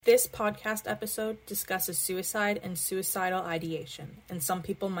This podcast episode discusses suicide and suicidal ideation, and some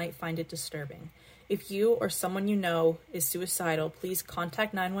people might find it disturbing. If you or someone you know is suicidal, please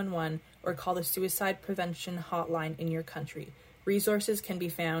contact 911 or call the suicide prevention hotline in your country. Resources can be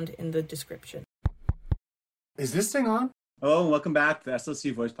found in the description. Is this thing on? Hello, and welcome back to the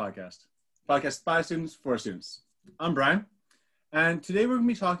SLC Voice Podcast. Podcast by students for students. I'm Brian, and today we're going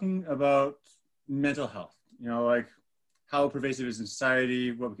to be talking about mental health. Like how pervasive it is in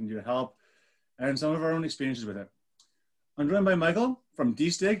society, what we can do to help, and some of our own experiences with it. I'm joined by Michael from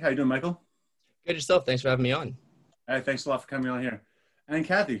DSTIG. How you doing, Michael? Good yourself. Thanks for having me on. Thanks a lot for coming on here. And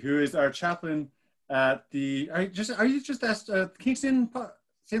Kathy, who is our chaplain at the, are you just at Kingston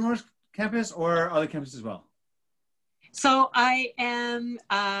St. Lawrence campus or other campuses as well? So I am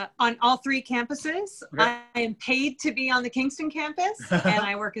on all three campuses. Okay. I am paid to be on the Kingston campus and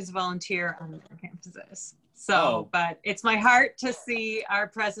I work as a volunteer on the other campuses. So, But it's my heart to see our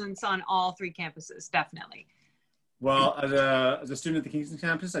presence on all three campuses, definitely. Well, as a student at the Kingston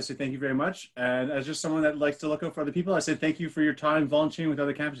campus, I say thank you very much. And as just someone that likes to look out for other people, I say thank you for your time volunteering with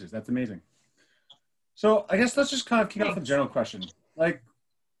other campuses. That's amazing. So I guess let's just kind of kick off with a general question. Like,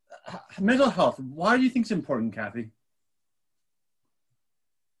 mental health, why do you think it's important, Kathy?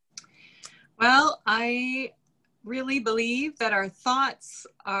 Well, I really believe that our thoughts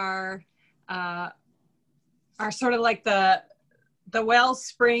are sort of like the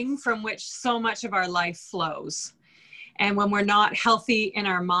wellspring from which so much of our life flows. And when we're not healthy in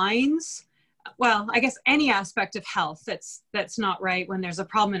our minds, well, I guess any aspect of health that's not right, when there's a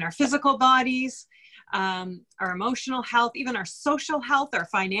problem in our physical bodies, our emotional health, even our social health, our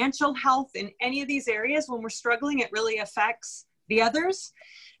financial health, in any of these areas, when we're struggling, it really affects the others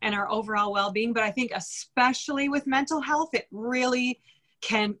and our overall well-being. But I think especially with mental health, it really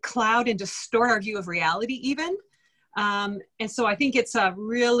can cloud and distort our view of reality even. And so I think it's a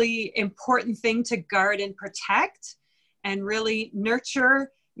really important thing to guard and protect and really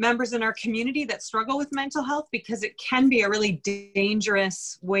nurture members in our community that struggle with mental health, because it can be a really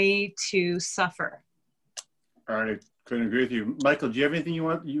dangerous way to suffer. All right, I couldn't agree with you. Michael, do you have anything you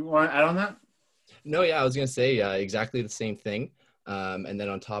want to add on that? No, yeah, I was going to say exactly the same thing. And then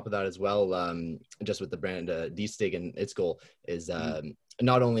on top of that as well, just with the brand DSTIG and its goal is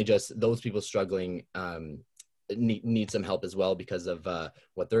not only just those people struggling need some help as well because of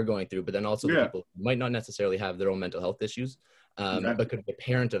what they're going through, but then also the people who might not necessarily have their own mental health issues, but could be a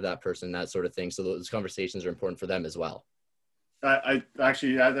parent of that person, that sort of thing. So those conversations are important for them as well. I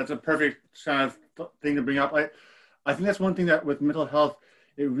actually, that's a perfect kind of thing to bring up. I think that's one thing that with mental health,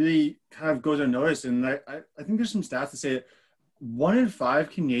 it really kind of goes unnoticed. And I think there's some stats that say that 1 in 5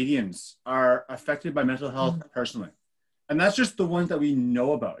 Canadians are affected by mental health personally. And that's just the ones that we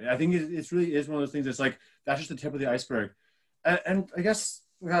know about. I think it really is one of those things that's like, that's just the tip of the iceberg. And I guess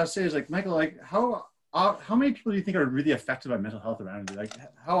what I gotta say is, like, Michael, like how many people do you think are really affected by mental health around you? Like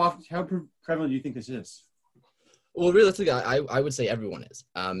how prevalent do you think this is? Well, realistically, I would say everyone is.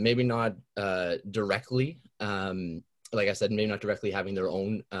 Maybe not directly. Like I said, maybe not directly having their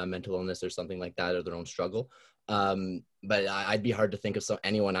own mental illness or something like that, or their own struggle. But I'd be hard to think of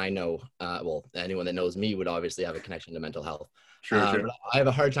anyone I know. Well, anyone that knows me would obviously have a connection to mental health. Sure. But I have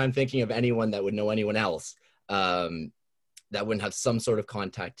a hard time thinking of anyone that would know anyone else that wouldn't have some sort of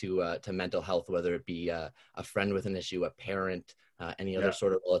contact to mental health, whether it be a friend with an issue, a parent, any other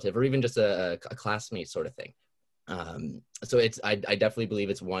sort of relative, or even just a classmate sort of thing. So I definitely believe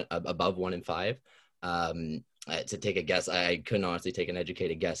it's above 1 in 5. To take a guess, I couldn't honestly take an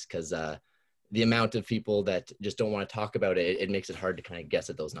educated guess, because the amount of people that just don't want to talk about it, it makes it hard to kind of guess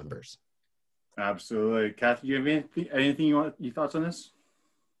at those numbers. Absolutely. Kathy, do you have anything your thoughts on this?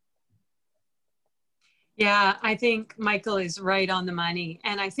 Yeah, I think Michael is right on the money.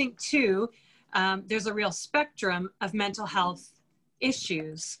 And I think too, there's a real spectrum of mental health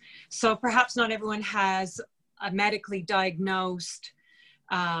issues. So perhaps not everyone has a medically diagnosed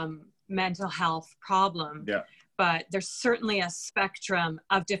mental health problem. Yeah. But there's certainly a spectrum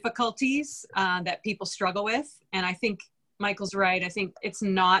of difficulties that people struggle with. And I think Michael's right. I think it's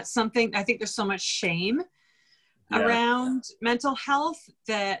not something, I think there's so much shame around mental health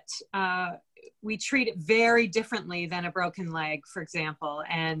that we treat it very differently than a broken leg, for example.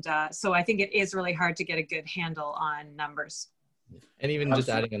 And so I think it is really hard to get a good handle on numbers. And even just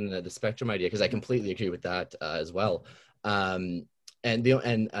adding in the spectrum idea, because I completely agree with that as well. And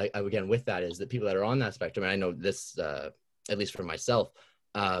again, with that is that people that are on that spectrum, and I know this, at least for myself,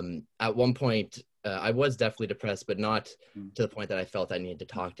 at one point, I was definitely depressed, but not to the point that I felt I needed to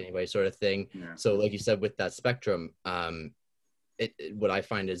talk to anybody, sort of thing. Yeah. So like you said, with that spectrum, what I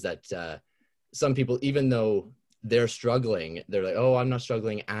find is that some people, even though they're struggling, they're like, oh, I'm not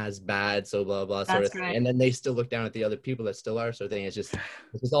struggling as bad, so blah blah sort of thing. right. And then they still look down at the other people that still are, sort of thing. It's just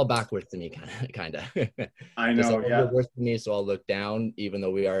all backwards to me, kind of. I know, like, yeah. you're worse than me, so I'll look down, even though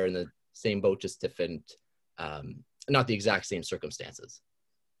we are in the same boat, just different, not the exact same circumstances.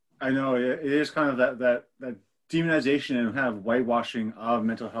 I know, it is kind of that demonization and kind of whitewashing of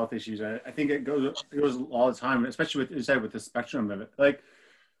mental health issues. I think it goes all the time, especially with the spectrum of it. Like,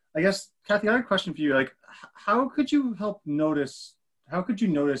 I guess, Kathy, I have a question for you. Like, how could you notice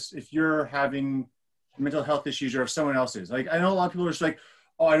if you're having mental health issues or if someone else is? Like, I know a lot of people are just like,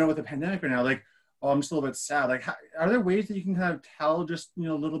 oh, I know with the pandemic right now, like, oh, I'm just a little bit sad. Like, are there ways that you can kind of tell just, a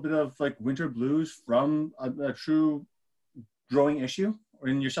little bit of like winter blues from a true growing issue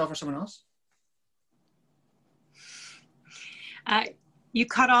in yourself or someone else? You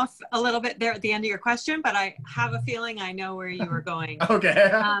cut off a little bit there at the end of your question, but I have a feeling I know where you were going.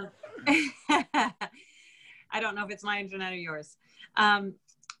 Okay. I don't know if it's my internet or yours.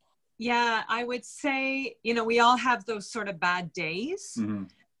 Yeah, I would say, we all have those sort of bad days, Mm-hmm.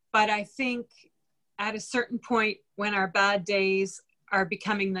 but I think at a certain point when our bad days are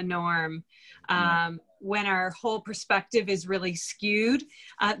becoming the norm, when our whole perspective is really skewed.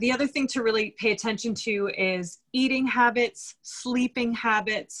 The other thing to really pay attention to is eating habits, sleeping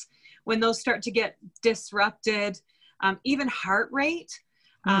habits. When those start to get disrupted, even heart rate,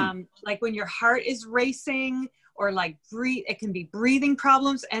 like when your heart is racing, or like it can be breathing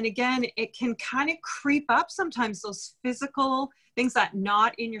problems. And again, it can kind of creep up sometimes, those physical things, that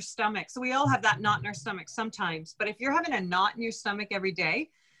knot in your stomach. So we all have that knot in our stomach sometimes, but if you're having a knot in your stomach every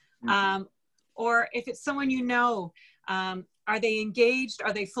day, or if it's someone are they engaged?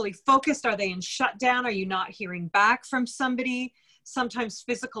 Are they fully focused? Are they in shutdown? Are you not hearing back from somebody? Sometimes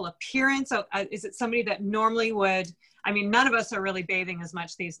physical appearance. Is it somebody that normally would, none of us are really bathing as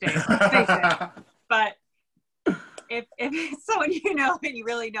much these days, let's face it. But if it's someone and you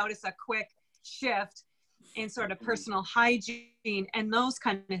really notice a quick shift in sort of personal hygiene and those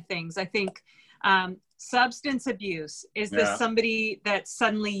kind of things, I think substance abuse. Is this somebody that's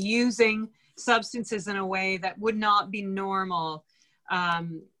suddenly using substances in a way that would not be normal?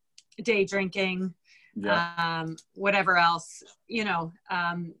 Day drinking, whatever else,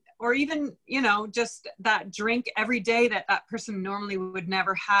 or even, just that drink every day that person normally would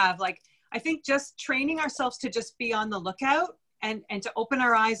never have. Like, I think just training ourselves to just be on the lookout and to open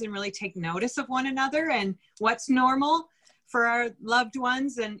our eyes and really take notice of one another and what's normal for our loved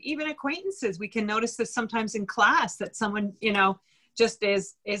ones and even acquaintances. We can notice this sometimes in class, that someone, just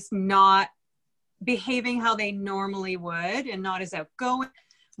is not behaving how they normally would and not as outgoing,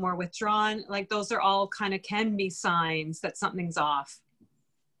 more withdrawn. Like, those are all can be signs that something's off.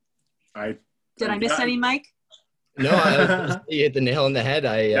 Did I miss any, Mike? No, you hit the nail on the head.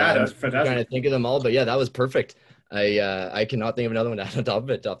 That's fantastic. I'm trying to think of them all, but yeah, that was perfect. I cannot think of another one off the top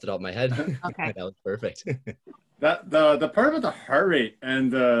of my head. Okay. That was perfect. The part about the heart rate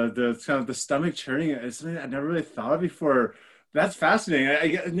and the kind of the stomach churning is something I never really thought of before. That's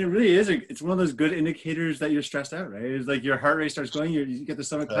fascinating. And it really is. It's one of those good indicators that you're stressed out, right? It's like your heart rate starts going, you get the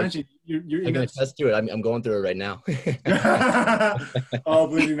stomach clench. You're I'm going to test to it. I'm going through it right now. Oh,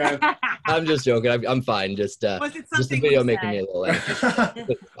 believe me, man. I'm just joking. I'm fine. Just the video making me a little anxious.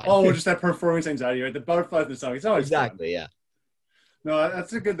 Oh, just that performance anxiety, right? The butterflies in the stomach. It's always exactly fun. Yeah. No,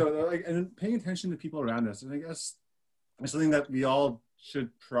 that's a good though. Like, and paying attention to people around us, and I guess it's something that we all should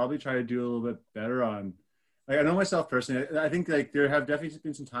probably try to do a little bit better on. Like, I know myself personally. I think like there have definitely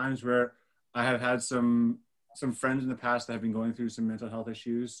been some times where I have had some friends in the past that have been going through some mental health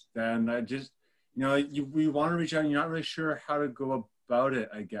issues. And I just, we want to reach out, and you're not really sure how to go about it,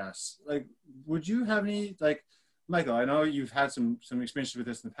 I guess. Like, would you have any, like, Michael, I know you've had some experiences with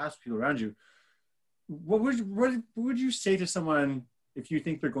this in the past with people around you. What would you say to someone if you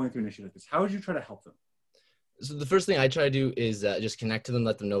think they're going through an issue like this? How would you try to help them? So the first thing I try to do is just connect to them,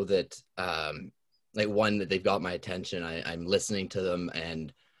 let them know that, like, one, that they've got my attention. I'm listening to them,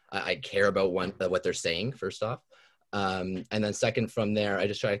 and I care about what they're saying, first off. And then second, from there, I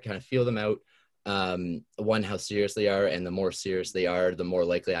just try to kind of feel them out. One, how serious they are, and the more serious they are, the more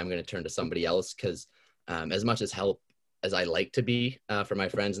likely I'm going to turn to somebody else. Because as much as help as I like to be for my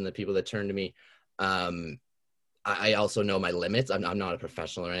friends and the people that turn to me, I also know my limits. I'm not a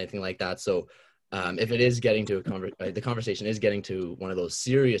professional or anything like that. So if it is getting to the conversation is getting to one of those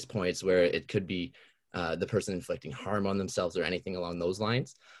serious points where it could be the person inflicting harm on themselves or anything along those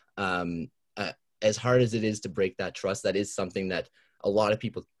lines, as hard as it is to break that trust, that is something that a lot of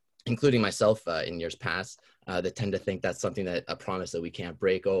people, including myself in years past, that tend to think that's something that a promise that we can't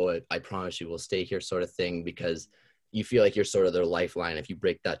break. Oh, I promise you we'll stay here, sort of thing, because you feel like you're sort of their lifeline. If you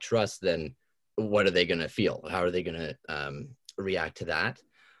break that trust, then what are they going to feel? How are they going to react to that?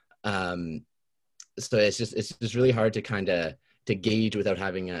 So it's just really hard to kind of to gauge without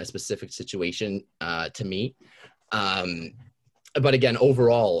having a specific situation to me. But again,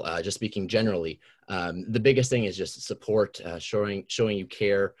 overall, just speaking generally, the biggest thing is just support, showing you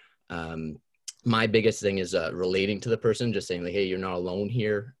care. My biggest thing is relating to the person, just saying like, hey, you're not alone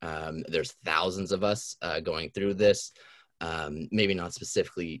here. There's thousands of us going through this. Maybe not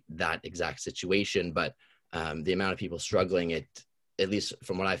specifically that exact situation, but the amount of people struggling, at least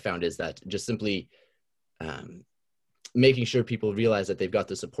from what I found, is that just simply making sure people realize that they've got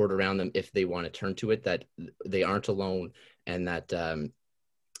the support around them if they want to turn to it, that they aren't alone, and that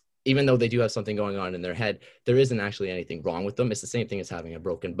even though they do have something going on in their head, there isn't actually anything wrong with them. It's the same thing as having a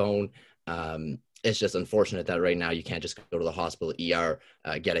broken bone. It's just unfortunate that right now you can't just go to the hospital, ER,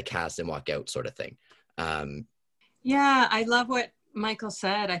 get a cast and walk out, sort of thing. Yeah, I love what Michael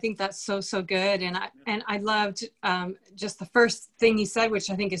said. I think that's so good. And I loved just the first thing he said, which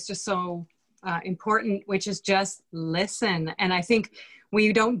I think is just so important, which is just listen. And I think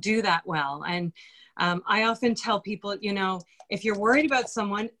we don't do that well. And I often tell people, you know, if you're worried about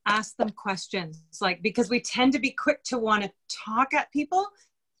someone, ask them questions, like, because we tend to be quick to want to talk at people.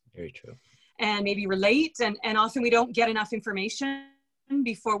 Very true. And maybe relate. And often we don't get enough information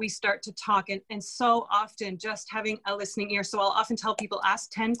before we start to talk. And so often just having a listening ear. So I'll often tell people,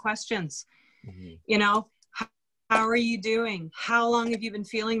 ask 10 questions. Mm-hmm. You know, how are you doing? How long have you been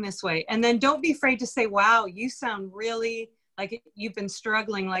feeling this way? And then don't be afraid to say, wow, you sound really like you've been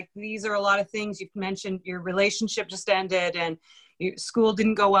struggling. Like, these are a lot of things. You've mentioned your relationship just ended and your school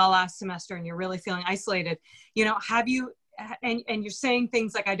didn't go well last semester and you're really feeling isolated. You know, have you, and you're saying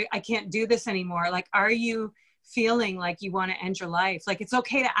things like, I can't do this anymore. Like, are you feeling like you want to end your life? Like, it's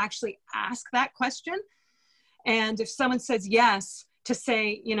okay to actually ask that question. And if someone says yes, to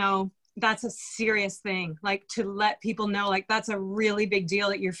say, you know, that's a serious thing, like to let people know, like, that's a really big deal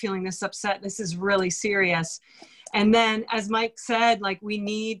that you're feeling this upset. This is really serious. And then, as Mike said, like, we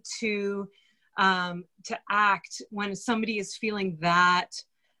need to act when somebody is feeling that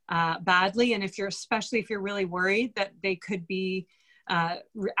badly. And especially if you're really worried that they could be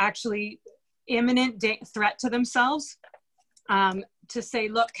actually imminent threat to themselves, to say,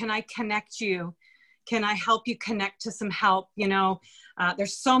 look, can I connect you? Can I help you connect to some help? You know,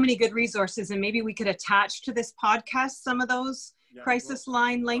 there's so many good resources, and maybe we could attach to this podcast some of those crisis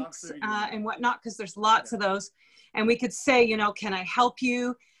line links and whatnot, because there's lots of those. And we could say, you know, can I help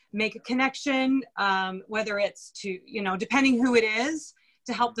you make a connection, whether it's to, you know, depending who it is,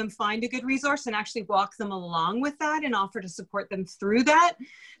 to help them find a good resource and actually walk them along with that and offer to support them through that,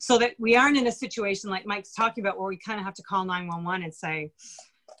 so that we aren't in a situation like Mike's talking about where we kind of have to call 911 and say,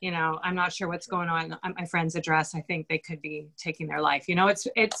 you know, I'm not sure what's going on at my friend's address. I think they could be taking their life. You know,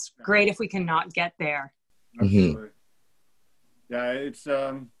 it's great if we can not get there. Absolutely. Yeah,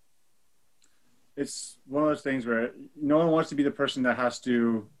 it's one of those things where no one wants to be the person that has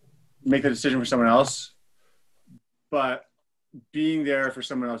to make the decision for someone else, but being there for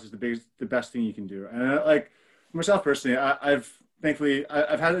someone else is the best thing you can do. And like myself personally, I've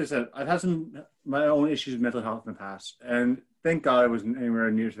had some my own issues with mental health in the past, and thank God I wasn't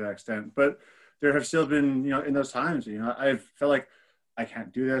anywhere near to that extent. But there have still been, you know, in those times, you know, I've felt like I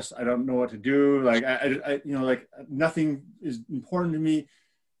can't do this. I don't know what to do. Like I you know, like nothing is important to me.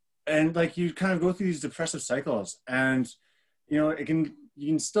 And like you kind of go through these depressive cycles, and you know, you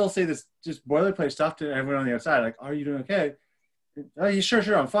can still say this just boilerplate stuff to everyone on the outside, like, are you doing okay? Oh, yeah,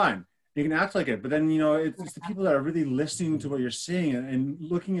 sure, I'm fine. You can act like it, but then, you know, it's the people that are really listening to what you're saying and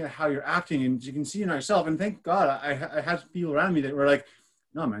looking at how you're acting, and you can see it in yourself. And thank God I had people around me that were like,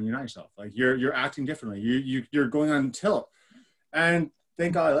 no, man, you're not yourself. Like you're acting differently. You're going on tilt. And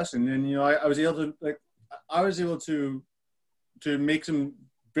thank God I listened. And, you know, I was able to make some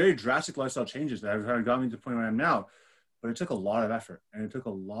very drastic lifestyle changes that have kind of got me to the point where I am now. But it took a lot of effort, and it took a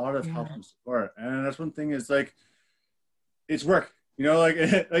lot of help and support. And that's one thing, is like, it's work. You know, like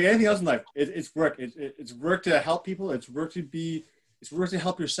anything else in life, it's work. It's work to help people. It's work to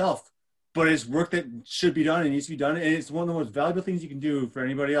help yourself. But it's work that should be done and needs to be done. And it's one of the most valuable things you can do for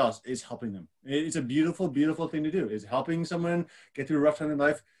anybody else, is helping them. It's a beautiful, beautiful thing to do, is helping someone get through a rough time in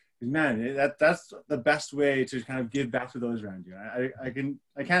life. Man, that's the best way to kind of give back to those around you.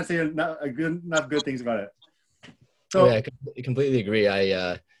 I can't say enough good things about it. So yeah, I completely agree.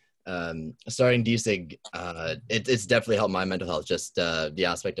 Starting DSIG, it's definitely helped my mental health. Just the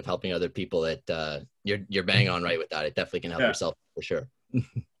aspect of helping other people. You're bang on right with that. It definitely can help yourself for sure.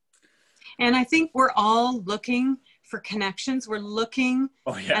 And I think we're all looking for connections. We're looking,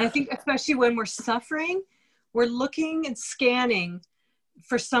 and I think especially when we're suffering, we're looking and scanning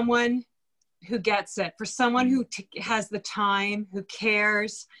for someone gets it, for someone who has the time, who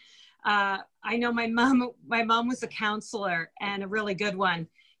cares. I know my mom was a counselor, and a really good one.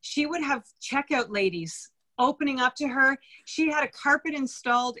 She would have checkout ladies opening up to her. She had a carpet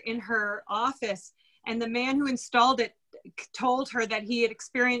installed in her office, and the man who installed it told her that he had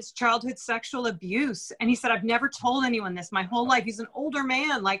experienced childhood sexual abuse. And he said, I've never told anyone this my whole life. He's an older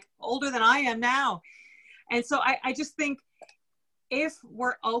man, like older than I am now. And so I just think, if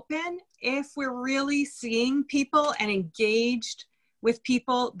we're open, if we're really seeing people and engaged with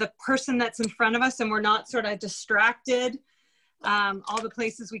people, the person that's in front of us, and we're not sort of distracted, all the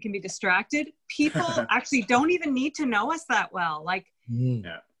places we can be distracted, people actually don't even need to know us that well. Like,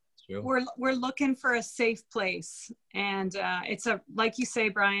 Yeah. we're looking for a safe place. And it's like you say,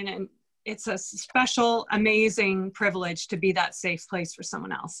 Brian, and it's a special, amazing privilege to be that safe place for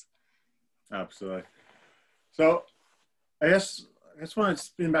someone else. Absolutely. So I guess when it's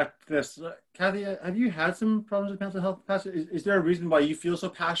been back to this, Kathy, have you had some problems with mental health? Is there a reason why you feel so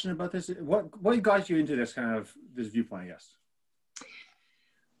passionate about this? What got you into this this viewpoint, I guess?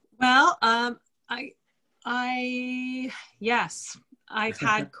 Well, yes, I've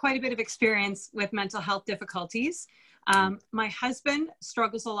had quite a bit of experience with mental health difficulties. My husband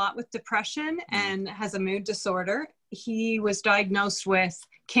struggles a lot with depression and has a mood disorder. He was diagnosed with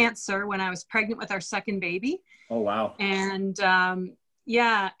cancer when I was pregnant with our second baby. Oh, wow. And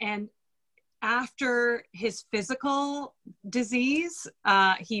and after his physical disease,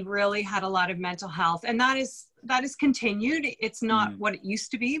 he really had a lot of mental health, and that is continued. It's not what it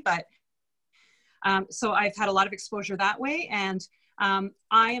used to be, but so I've had a lot of exposure that way. And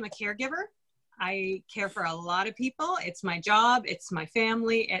I am a caregiver. I care for a lot of people. It's my job. It's my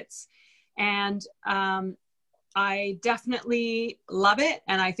family. I definitely love it.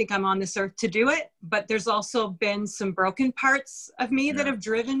 And I think I'm on this earth to do it. But there's also been some broken parts of me that have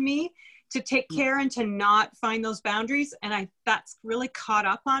driven me to take care and to not find those boundaries. And that's really caught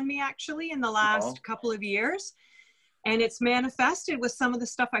up on me actually in the last couple of years. And it's manifested with some of the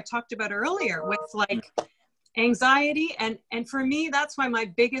stuff I talked about earlier with like anxiety. And for me, that's why my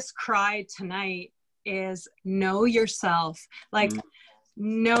biggest cry tonight is know yourself. Like,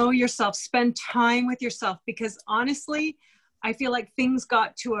 know yourself, spend time with yourself, because honestly, I feel like things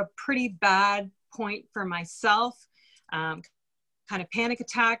got to a pretty bad point for myself. Kind of panic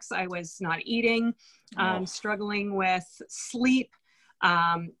attacks. I was not eating, struggling with sleep,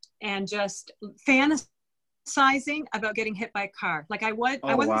 and just fantasizing about getting hit by a car. Like I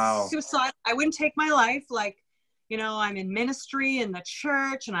wasn't suicidal. I wouldn't take my life. Like, you know, I'm in ministry in the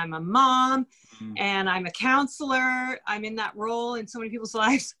church, and I'm a mom, and I'm a counselor. I'm in that role in so many people's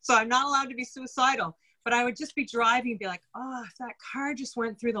lives. So I'm not allowed to be suicidal, but I would just be driving and be like, oh, if that car just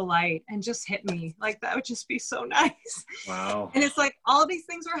went through the light and just hit me, like that would just be so nice. Wow. And it's like all these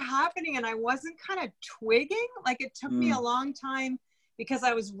things were happening and I wasn't kind of twigging. Like it took me a long time because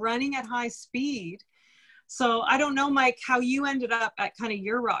I was running at high speed. So I don't know, Mike, how you ended up at kind of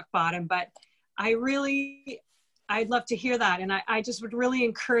your rock bottom, but I'd love to hear that. And I just would really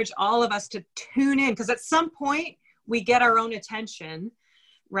encourage all of us to tune in, because at some point we get our own attention,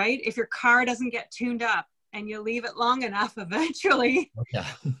 right? If your car doesn't get tuned up and you leave it long enough, eventually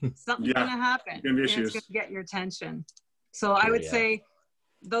something's going to happen. It's going to get your attention. So I would say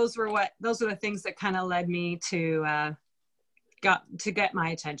those are the things that kind of led me to get my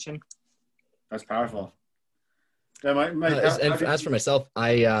attention. That's powerful. As for myself,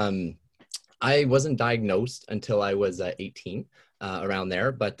 I wasn't diagnosed until I was 18, around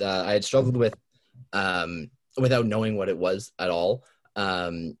there, but I had struggled with, without knowing what it was at all,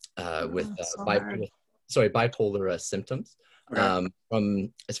 with bipolar symptoms. Okay.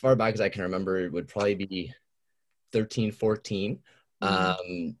 From as far back as I can remember, it would probably be 13, 14.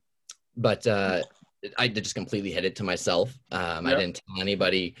 But I just completely hid it to myself. I didn't tell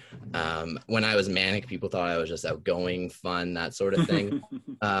anybody. When I was manic, people thought I was just outgoing, fun, that sort of thing.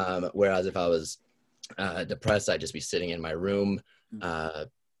 Whereas if I was depressed, I'd just be sitting in my room,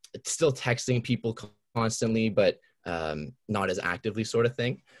 still texting people constantly, but not as actively, sort of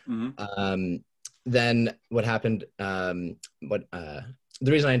thing. Then what happened, the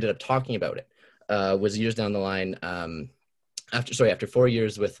reason I ended up talking about it was years down the line, after 4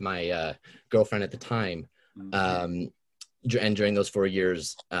 years with my girlfriend at the time, and during those 4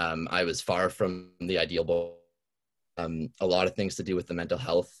 years, I was far from the ideal boy. A lot of things to do with the mental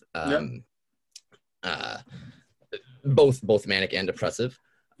health, both manic and depressive.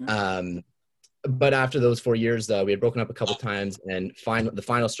 But after those 4 years, we had broken up a couple times, and the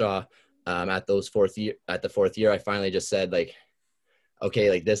final straw, at the fourth year, I finally just said, like, okay,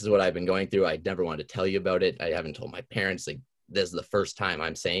 like, this is what I've been going through. I never wanted to tell you about it. I haven't told my parents. Like, this is the first time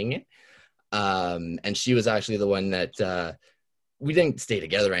I'm saying it. And she was actually the one that we didn't stay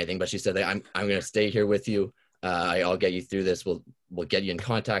together or anything, but she said, like, I'm going to stay here with you. I'll get you through this. We'll get you in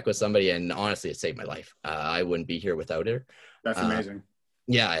contact with somebody. And honestly, it saved my life. I wouldn't be here without her. That's amazing.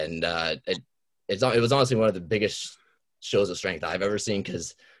 Yeah. And it was honestly one of the biggest shows of strength I've ever seen,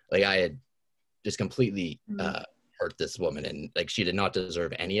 because like I had just completely hurt this woman, and like she did not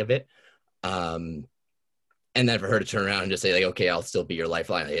deserve any of it. And then for her to turn around and just say, like, okay, I'll still be your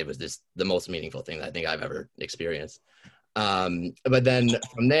lifeline. It was just the most meaningful thing that I think I've ever experienced. But then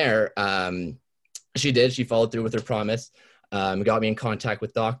from there, she followed through with her promise, got me in contact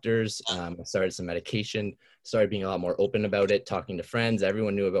with doctors, started some medication, started being a lot more open about it, talking to friends.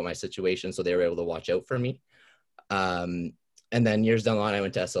 Everyone knew about my situation, so they were able to watch out for me. And then years down the line, I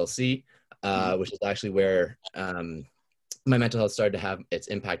went to SLC, which is actually where my mental health started to have its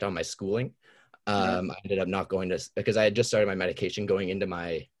impact on my schooling. I ended up not going to, because I had just started my medication going into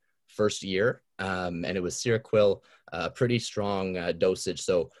my first year, and it was Seroquel, pretty strong dosage.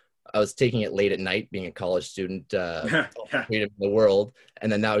 So I was taking it late at night, being a college student, freedom in the world,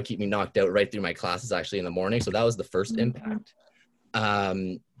 and then that would keep me knocked out right through my classes actually in the morning. So that was the first impact.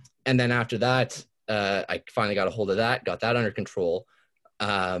 And then after that, I finally got a hold of that, got that under control.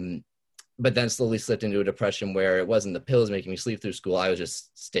 But then slowly slipped into a depression where it wasn't the pills making me sleep through school. I was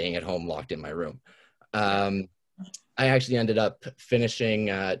just staying at home, locked in my room. I actually ended up finishing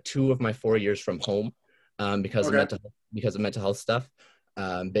 2 of my 4 years from home because of mental health stuff.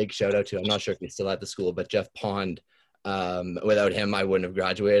 Big shout out to, I'm not sure if he's still at the school, but Jeff Pond. Without him, I wouldn't have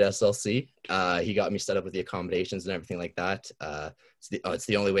graduated SLC. He got me set up with the accommodations and everything like that. It's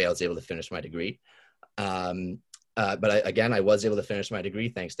the only way I was able to finish my degree. But I was able to finish my degree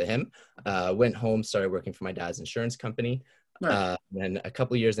thanks to him. Went home, started working for my dad's insurance company. Then a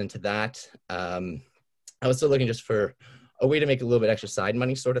couple of years into that, I was still looking just for a way to make a little bit extra side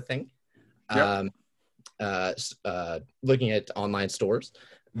money sort of thing. Looking at online stores.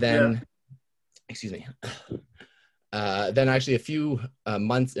 Then, excuse me. Then actually a few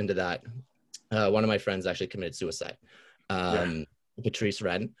months into that, one of my friends actually committed suicide. Patrice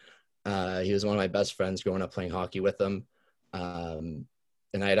Wren. He was one of my best friends growing up playing hockey with him. And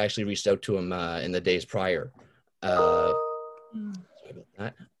I had actually reached out to him in the days prior. Sorry about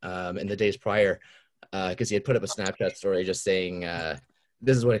that. In the days prior, because he had put up a Snapchat story just saying,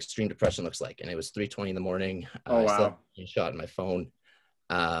 this is what extreme depression looks like. And it was 3:20 in the morning. I still had a shot in my phone.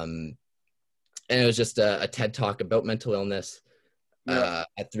 And it was just a TED talk about mental illness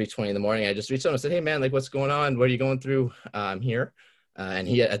at 3:20 in the morning. I just reached out and said, hey man, like what's going on? What are you going through? I'm here. And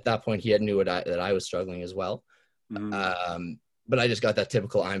he, at that point, he had knew that I was struggling as well. But I just got that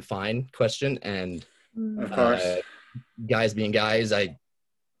typical "I'm fine" question, and of course, guys being guys, I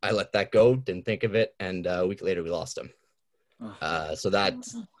let that go, didn't think of it, and a week later we lost him. So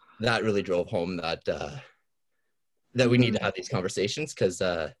that really drove home that we need to have these conversations, because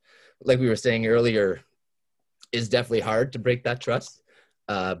like we were saying earlier, it's definitely hard to break that trust.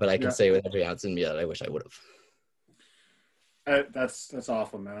 But I can say with every ounce in me that I wish I would have. That's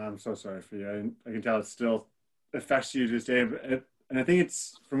awful, man. I'm so sorry for you. I can tell it still affects you to this day. And I think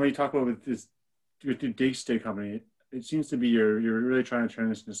it's, from what you talk about with this, with the DigStig company, it seems to be you're really trying to turn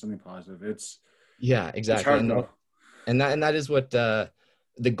this into something positive. Exactly. It's hard, and that is what the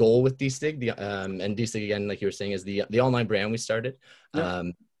goal with DigStig, and DigStig, again, like you were saying, is the online brand we started.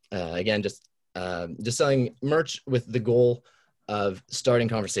 Again, just selling merch with the goal of starting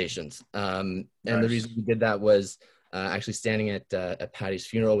conversations. And the reason we did that was actually standing at Patty's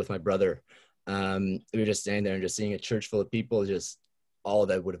funeral with my brother. We were just standing there and just seeing a church full of people, just all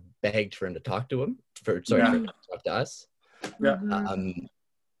that would have begged for him to talk to him, for him to talk to us.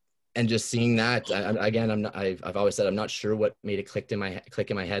 And just seeing that, I've always said I'm not sure what made it click in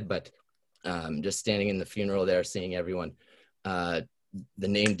my head, but just standing in the funeral there, seeing everyone, the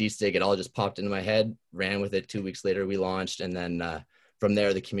name DigStig, it all just popped into my head. Ran with it. 2 weeks later, we launched, and then from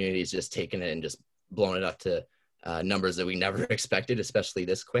there, the community's just taken it and just blown it up to numbers that we never expected, especially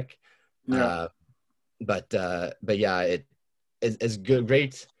this quick. But yeah, it is as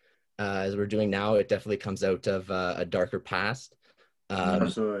great as we're doing now. It definitely comes out of a darker past.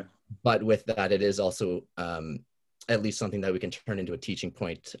 Absolutely. But with that, it is also at least something that we can turn into a teaching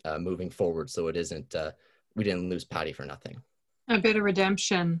point moving forward. So it isn't, we didn't lose Patty for nothing. A bit of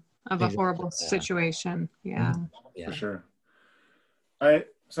redemption of a horrible situation. For sure.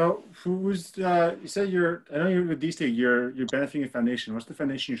 So who's you said I know you're with DigStig, you're benefiting a foundation. What's the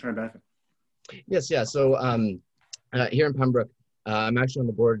foundation you're trying to benefit? Yes. So here in Pembroke, I'm actually on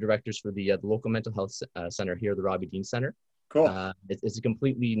the board of directors for the local mental health center here, the Robbie Dean Center. Cool. It's a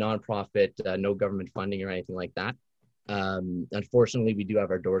completely nonprofit, no government funding or anything like that. Unfortunately, we do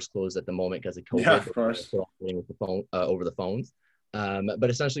have our doors closed at the moment because of COVID. Yeah, of course. We're operating with the phone over the phones. But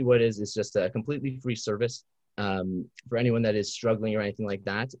essentially, what it is just a completely free service for anyone that is struggling or anything like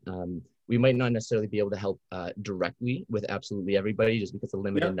that. We might not necessarily be able to help directly with absolutely everybody, just because of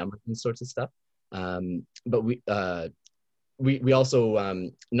limited numbers and sorts of stuff. But we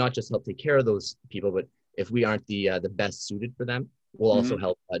also not just help take care of those people, but if we aren't the best suited for them, we'll also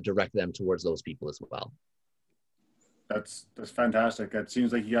help direct them towards those people as well. That's fantastic. It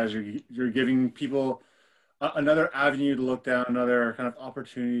seems like you guys you're giving people another avenue to look down, another kind of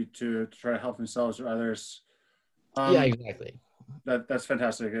opportunity to try to help themselves or others. Yeah, exactly. That's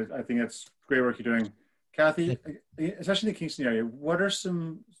fantastic. I think that's great work you're doing. Kathy, especially in the Kingston area, what are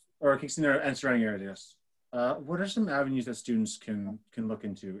some, or Kingston and surrounding areas, what are some avenues that students can look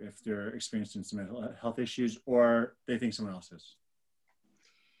into if they're experiencing some mental health issues or they think someone else is?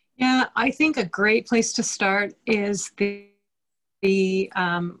 Yeah, I think a great place to start is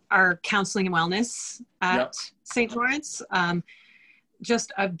our counseling and wellness at St. Lawrence.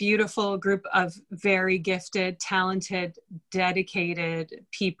 Just a beautiful group of very gifted, talented, dedicated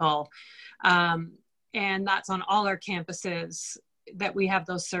people. And that's on all our campuses that we have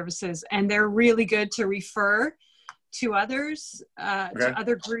those services. And they're really good to refer to others, to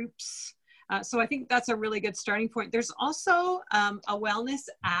other groups. So I think that's a really good starting point. There's also a wellness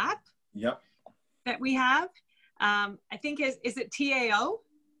app that we have. I think is it TAO?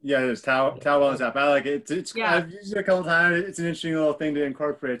 Yeah, it is. Tau Wellness app. I like it. I've used it a couple times. It's an interesting little thing to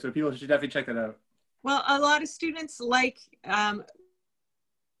incorporate. So people should definitely check that out. Well, a lot of students like,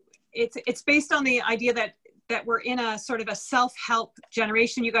 it's based on the idea that we're in a sort of a self-help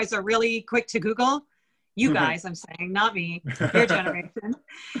generation. You guys are really quick to Google. You guys, I'm saying, not me, your generation.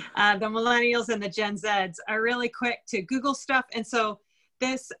 The millennials and the Gen Zs are really quick to Google stuff. And so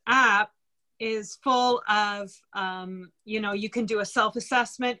this app is full of, you can do a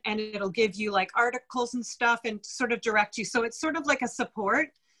self-assessment and it'll give you like articles and stuff and sort of direct you. So it's sort of like a support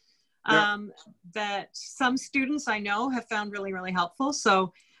that some students I know have found really, really helpful.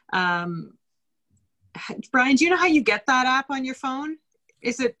 So Brian, do you know how you get that app on your phone?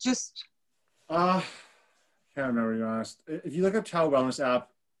 Is it just... Can't remember, to be honest. If you look up Tau Wellness app,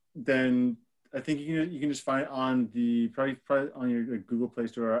 then I think you can just find it on probably on your Google Play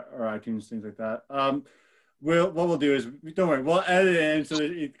Store or iTunes, things like that. What we'll do is, don't worry, we'll edit it in so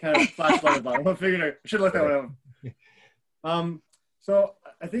that it kind of flashes on the bottom. We'll figure it out. I should look that one up. So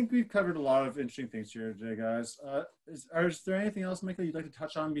I think we've covered a lot of interesting things here today, guys. Is there anything else, Michael, you'd like to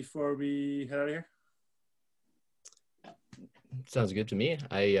touch on before we head out of here? Sounds good to me.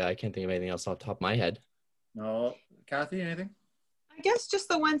 I can't think of anything else off the top of my head. No. Kathy, anything? I guess just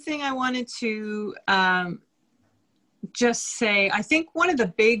the one thing I wanted to just say, I think one of the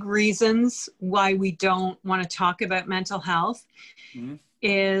big reasons why we don't want to talk about mental health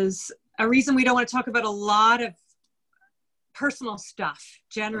is a reason we don't want to talk about a lot of personal stuff,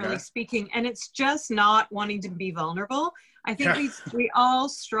 generally speaking, and it's just not wanting to be vulnerable. I think we all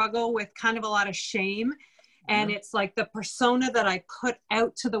struggle with kind of a lot of shame. And it's like the persona that I put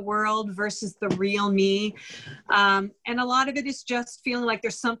out to the world versus the real me. And a lot of it is just feeling like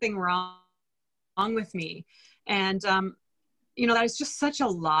there's something wrong with me. And, that is just such a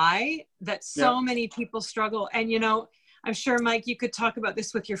lie that so many people struggle. And, I'm sure, Mike, you could talk about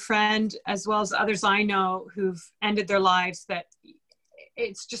this with your friend as well as others I know who've ended their lives, that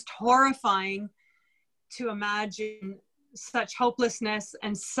it's just horrifying to imagine such hopelessness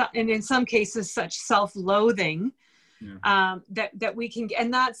and in some cases such self-loathing that we can,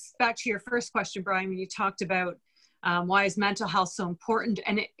 and that's back to your first question, Brian, when you talked about why is mental health so important,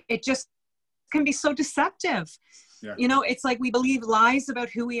 and it just can be so deceptive. It's like we believe lies about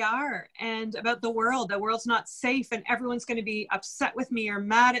who we are and about the world. The world's not safe and everyone's going to be upset with me or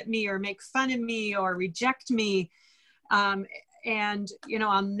mad at me or make fun of me or reject me, and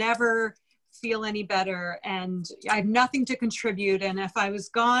I'll never feel any better and I have nothing to contribute, and if I was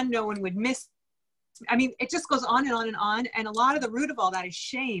gone no one would miss. I mean, it just goes on and on and on, and a lot of the root of all that is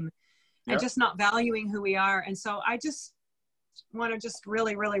shame and just not valuing who we are. And so I just want to just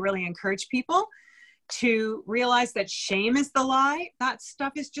really, really, really encourage people to realize that shame is the lie. That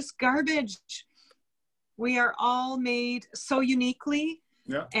stuff is just garbage. We are all made so uniquely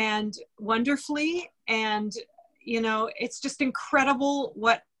and wonderfully, and it's just incredible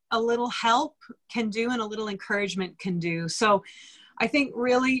what a little help can do and a little encouragement can do. So I think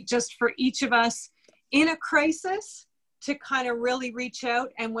really just for each of us in a crisis to kind of really reach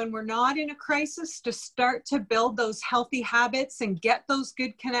out, and when we're not in a crisis to start to build those healthy habits and get those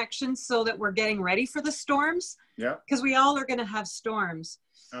good connections so that we're getting ready for the storms. Because we all are going to have storms.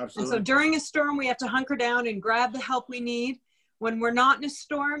 Absolutely. And so during a storm, we have to hunker down and grab the help we need. When we're not in a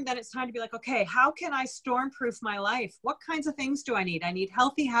storm, then it's time to be like, okay, how can I storm-proof my life? What kinds of things do I need? I need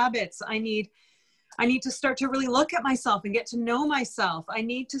healthy habits. I need to start to really look at myself and get to know myself. I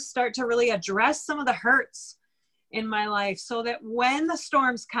need to start to really address some of the hurts in my life so that when the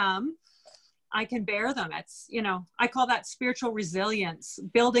storms come, I can bear them. It's, I call that spiritual resilience,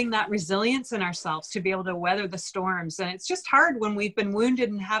 building that resilience in ourselves to be able to weather the storms. And it's just hard when we've been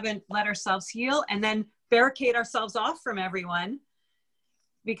wounded and haven't let ourselves heal and then barricade ourselves off from everyone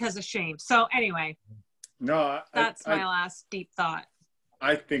because of shame. So anyway, that's my last deep thought.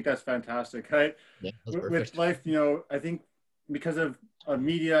 I think that's fantastic. Yeah, with life, I think because of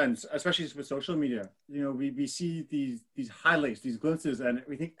media and especially with social media, we see these highlights, these glimpses, and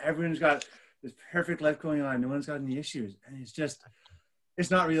we think everyone's got this perfect life going on. No one's got any issues, and it's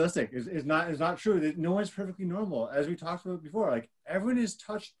not realistic. It's not true. No one's perfectly normal, as we talked about before. Like everyone is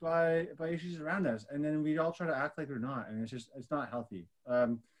touched by issues around us, and then we all try to act like we're not, and it's not healthy.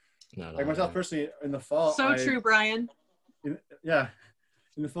 Like myself personally, in the fall. True, Brian. In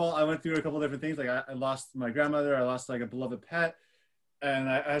the fall, I went through a couple of different things. Like I lost my grandmother, I lost like a beloved pet, and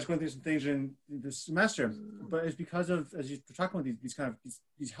I was going through some things in this semester. But it's because of, as you're talking about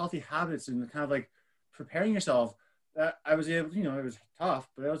these healthy habits and kind of like preparing yourself, that I was able, it was tough,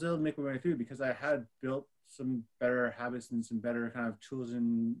 but I was able to make my way through because I had built some better habits and some better kind of tools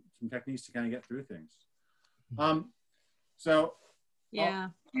and some techniques to kind of get through things. Yeah.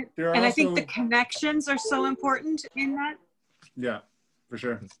 And I think the connections are so important in that. Yeah, for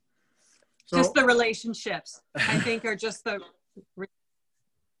sure. So, just the relationships, I think, are just the.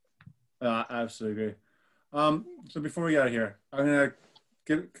 I absolutely agree. So before we get out of here, I'm going to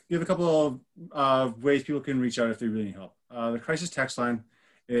give a couple of ways people can reach out if they really need help. The crisis text line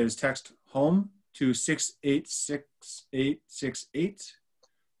is text HOME to 686-868.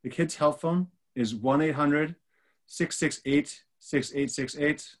 The kids' help phone is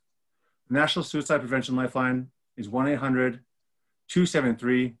 1-800-668-6868. The National Suicide Prevention Lifeline is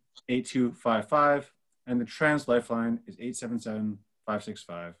 1-800-273-8255. And the Trans Lifeline is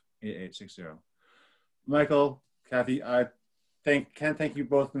 877-565-8860. Michael, Kathy, I can't thank you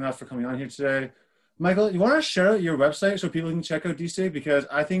both enough for coming on here today. Michael, you want to share your website so people can check out DSTIG? Because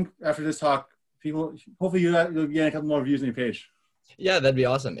I think after this talk, hopefully you'll get a couple more views on your page. Yeah, that'd be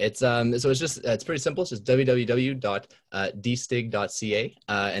awesome. It's it's pretty simple. It's just www.dstig.ca,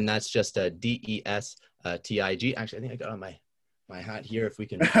 and that's just DESTIG. Actually, I think I got on my hat here. If we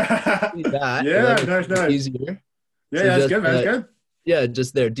can see that, yeah, nice. Easier. Yeah, that's good, man. That's good. Yeah,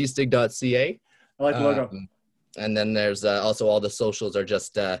 just there, dstig.ca. I like the logo. And then there's also all the socials are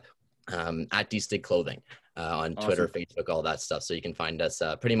just at DSTIG Clothing on Twitter, Facebook, all that stuff. So you can find us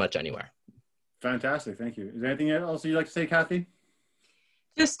pretty much anywhere. Fantastic. Thank you. Is there anything else you'd like to say, Kathy?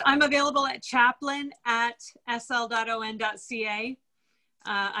 Just, I'm available at chaplain@sl.on.ca.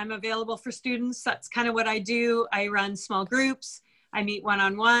 I'm available for students. That's kind of what I do. I run small groups. I meet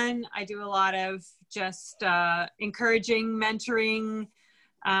one-on-one. I do a lot of just encouraging, mentoring,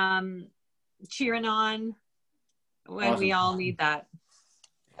 cheering on when we all need that.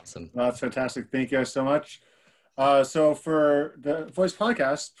 Awesome. Well, that's fantastic. Thank you guys so much. So for the Voice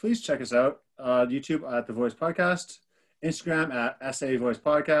Podcast, please check us out. YouTube at The Voice Podcast, Instagram at SA Voice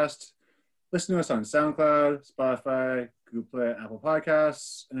Podcast. Listen to us on SoundCloud, Spotify, Google Play, Apple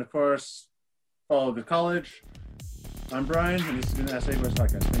Podcasts, and of course, follow the college. I'm Brian, and this has been the SA Voice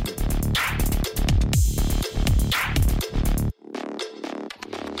Podcast. Thank you.